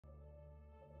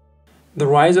The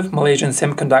rise of Malaysian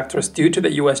semiconductors due to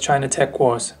the US-China tech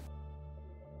wars.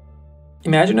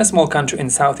 Imagine a small country in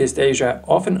Southeast Asia,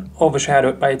 often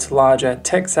overshadowed by its larger,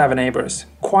 tech-savvy neighbors,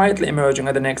 quietly emerging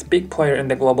as the next big player in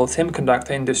the global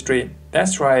semiconductor industry.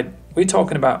 That's right, we're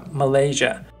talking about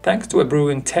Malaysia. Thanks to a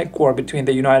brewing tech war between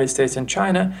the United States and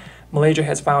China, Malaysia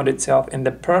has found itself in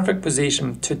the perfect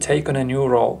position to take on a new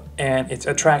role, and it's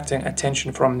attracting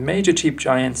attention from major chip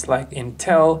giants like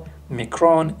Intel,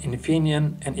 Micron,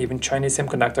 Infineon, and even Chinese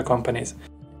semiconductor companies.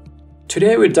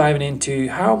 Today we're diving into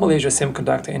how Malaysia's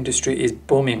semiconductor industry is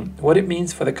booming, what it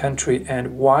means for the country,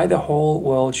 and why the whole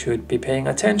world should be paying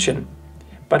attention.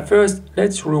 But first,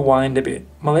 let's rewind a bit.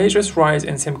 Malaysia's rise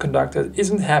in semiconductors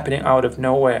isn't happening out of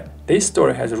nowhere. This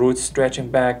story has roots stretching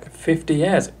back 50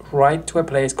 years, right to a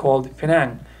place called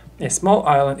Penang, a small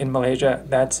island in Malaysia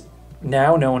that's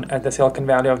now known as the Silicon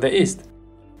Valley of the East.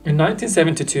 In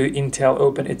 1972, Intel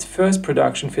opened its first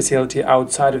production facility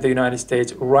outside of the United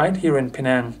States right here in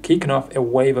Penang, kicking off a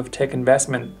wave of tech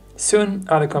investment. Soon,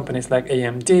 other companies like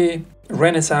AMD,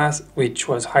 Renesas, which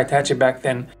was Hitachi back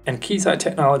then, and Keysight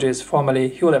Technologies, formerly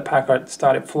Hewlett-Packard,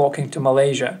 started flocking to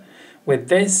Malaysia. With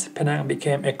this, Penang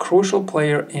became a crucial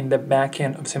player in the back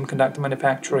end of semiconductor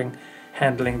manufacturing,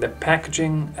 handling the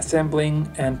packaging,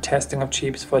 assembling, and testing of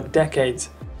chips for decades.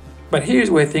 But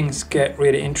here's where things get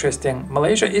really interesting.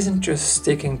 Malaysia isn't just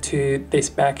sticking to this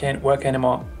back-end work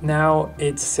anymore. Now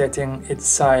it's setting its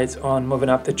sights on moving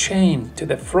up the chain to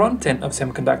the front end of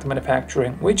semiconductor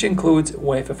manufacturing, which includes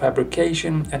wafer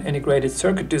fabrication and integrated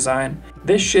circuit design.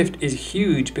 This shift is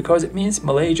huge because it means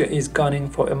Malaysia is gunning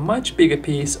for a much bigger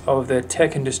piece of the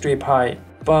tech industry pie.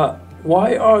 But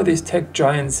why are these tech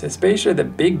giants, especially the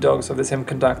big dogs of the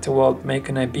semiconductor world,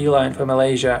 making a beeline for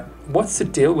Malaysia? What's the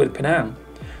deal with Penang?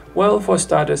 Well, for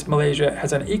starters, Malaysia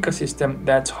has an ecosystem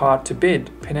that's hard to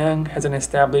beat. Penang has an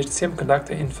established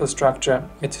semiconductor infrastructure,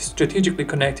 it's strategically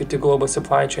connected to global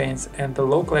supply chains, and the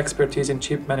local expertise in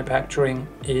chip manufacturing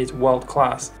is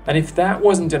world-class. And if that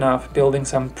wasn't enough, building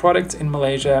some products in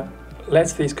Malaysia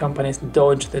lets these companies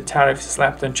dodge the tariffs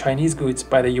slapped on Chinese goods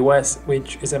by the US,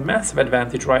 which is a massive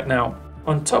advantage right now.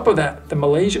 On top of that, the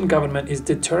Malaysian government is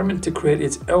determined to create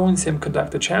its own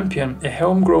semiconductor champion, a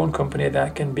homegrown company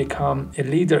that can become a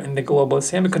leader in the global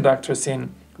semiconductor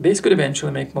scene. This could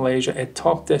eventually make Malaysia a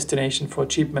top destination for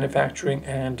chip manufacturing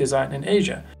and design in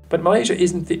Asia. But Malaysia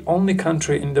isn't the only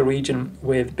country in the region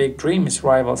with big dreams.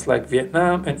 Rivals like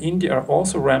Vietnam and India are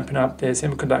also ramping up their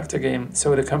semiconductor game,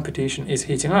 so the competition is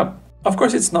heating up. Of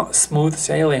course, it's not smooth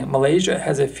sailing. Malaysia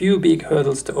has a few big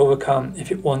hurdles to overcome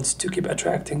if it wants to keep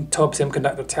attracting top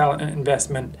semiconductor talent and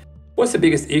investment. What's the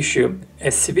biggest issue? A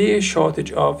severe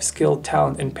shortage of skilled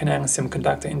talent in Penang's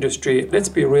semiconductor industry. Let's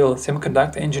be real,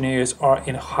 semiconductor engineers are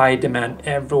in high demand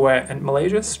everywhere, and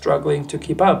Malaysia is struggling to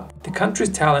keep up. The country's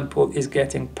talent pool is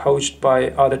getting poached by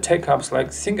other tech hubs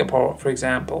like Singapore, for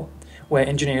example, where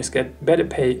engineers get better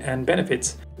pay and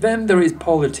benefits. Then there is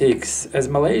politics. As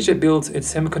Malaysia builds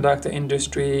its semiconductor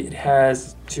industry, it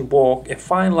has to walk a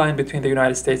fine line between the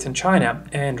United States and China.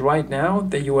 And right now,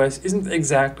 the US isn't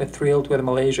exactly thrilled with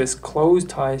Malaysia's close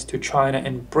ties to China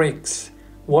and BRICS.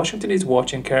 Washington is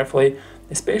watching carefully,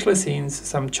 especially since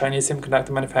some Chinese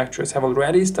semiconductor manufacturers have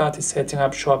already started setting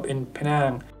up shop in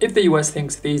Penang. If the US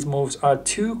thinks these moves are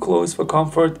too close for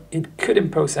comfort, it could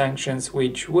impose sanctions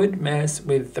which would mess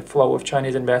with the flow of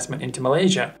Chinese investment into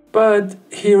Malaysia. But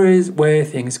here is where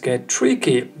things get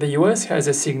tricky. The US has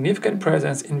a significant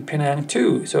presence in Penang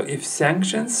too, so if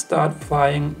sanctions start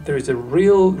flying, there is a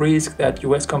real risk that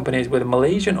US companies with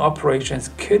Malaysian operations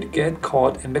could get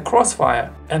caught in the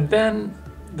crossfire. And then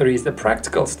there is the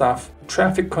practical stuff.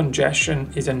 Traffic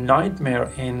congestion is a nightmare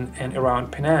in and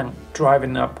around Penang,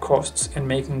 driving up costs and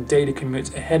making daily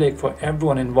commutes a headache for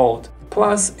everyone involved.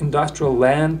 Plus, industrial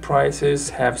land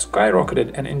prices have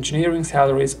skyrocketed and engineering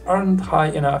salaries aren't high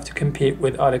enough to compete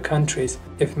with other countries.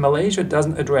 If Malaysia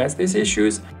doesn't address these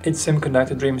issues, its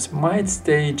semiconductor dreams might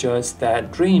stay just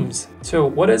that, dreams. So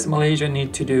what does Malaysia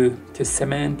need to do to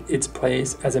cement its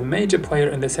place as a major player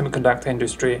in the semiconductor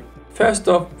industry? First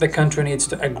off, the country needs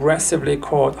to aggressively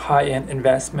court high-end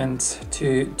investments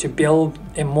to build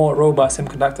a more robust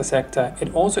semiconductor sector.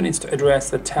 It also needs to address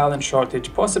the talent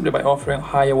shortage, possibly by offering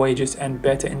higher wages and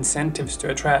better incentives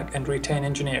to attract and retain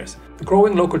engineers. The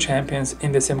growing local champions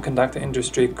in the semiconductor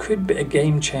industry could be a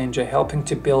game changer, helping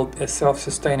to build a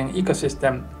self-sustaining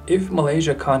ecosystem. If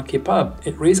Malaysia can't keep up,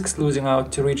 it risks losing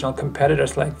out to regional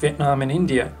competitors like Vietnam and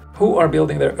India, who are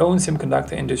building their own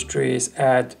semiconductor industries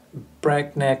at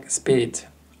breakneck speed,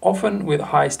 often with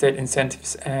high state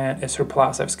incentives and a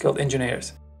surplus of skilled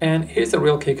engineers. And here's the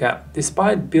real kicker.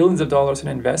 Despite billions of dollars in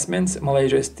investments,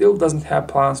 Malaysia still doesn't have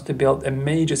plans to build a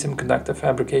major semiconductor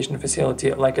fabrication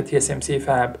facility like a TSMC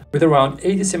fab. With around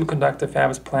 80 semiconductor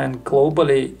fabs planned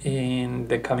globally in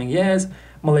the coming years,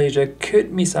 Malaysia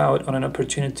could miss out on an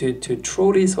opportunity to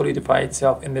truly solidify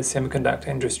itself in the semiconductor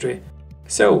industry.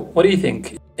 So, what do you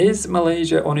think? Is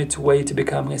Malaysia on its way to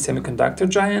becoming a semiconductor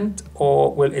giant,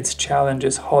 or will its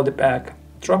challenges hold it back?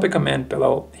 Drop a comment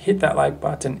below, hit that like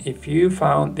button if you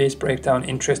found this breakdown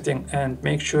interesting, and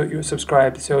make sure you're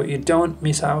subscribed so you don't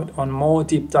miss out on more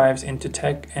deep dives into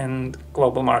tech and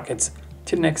global markets.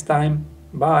 Till next time,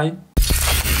 bye!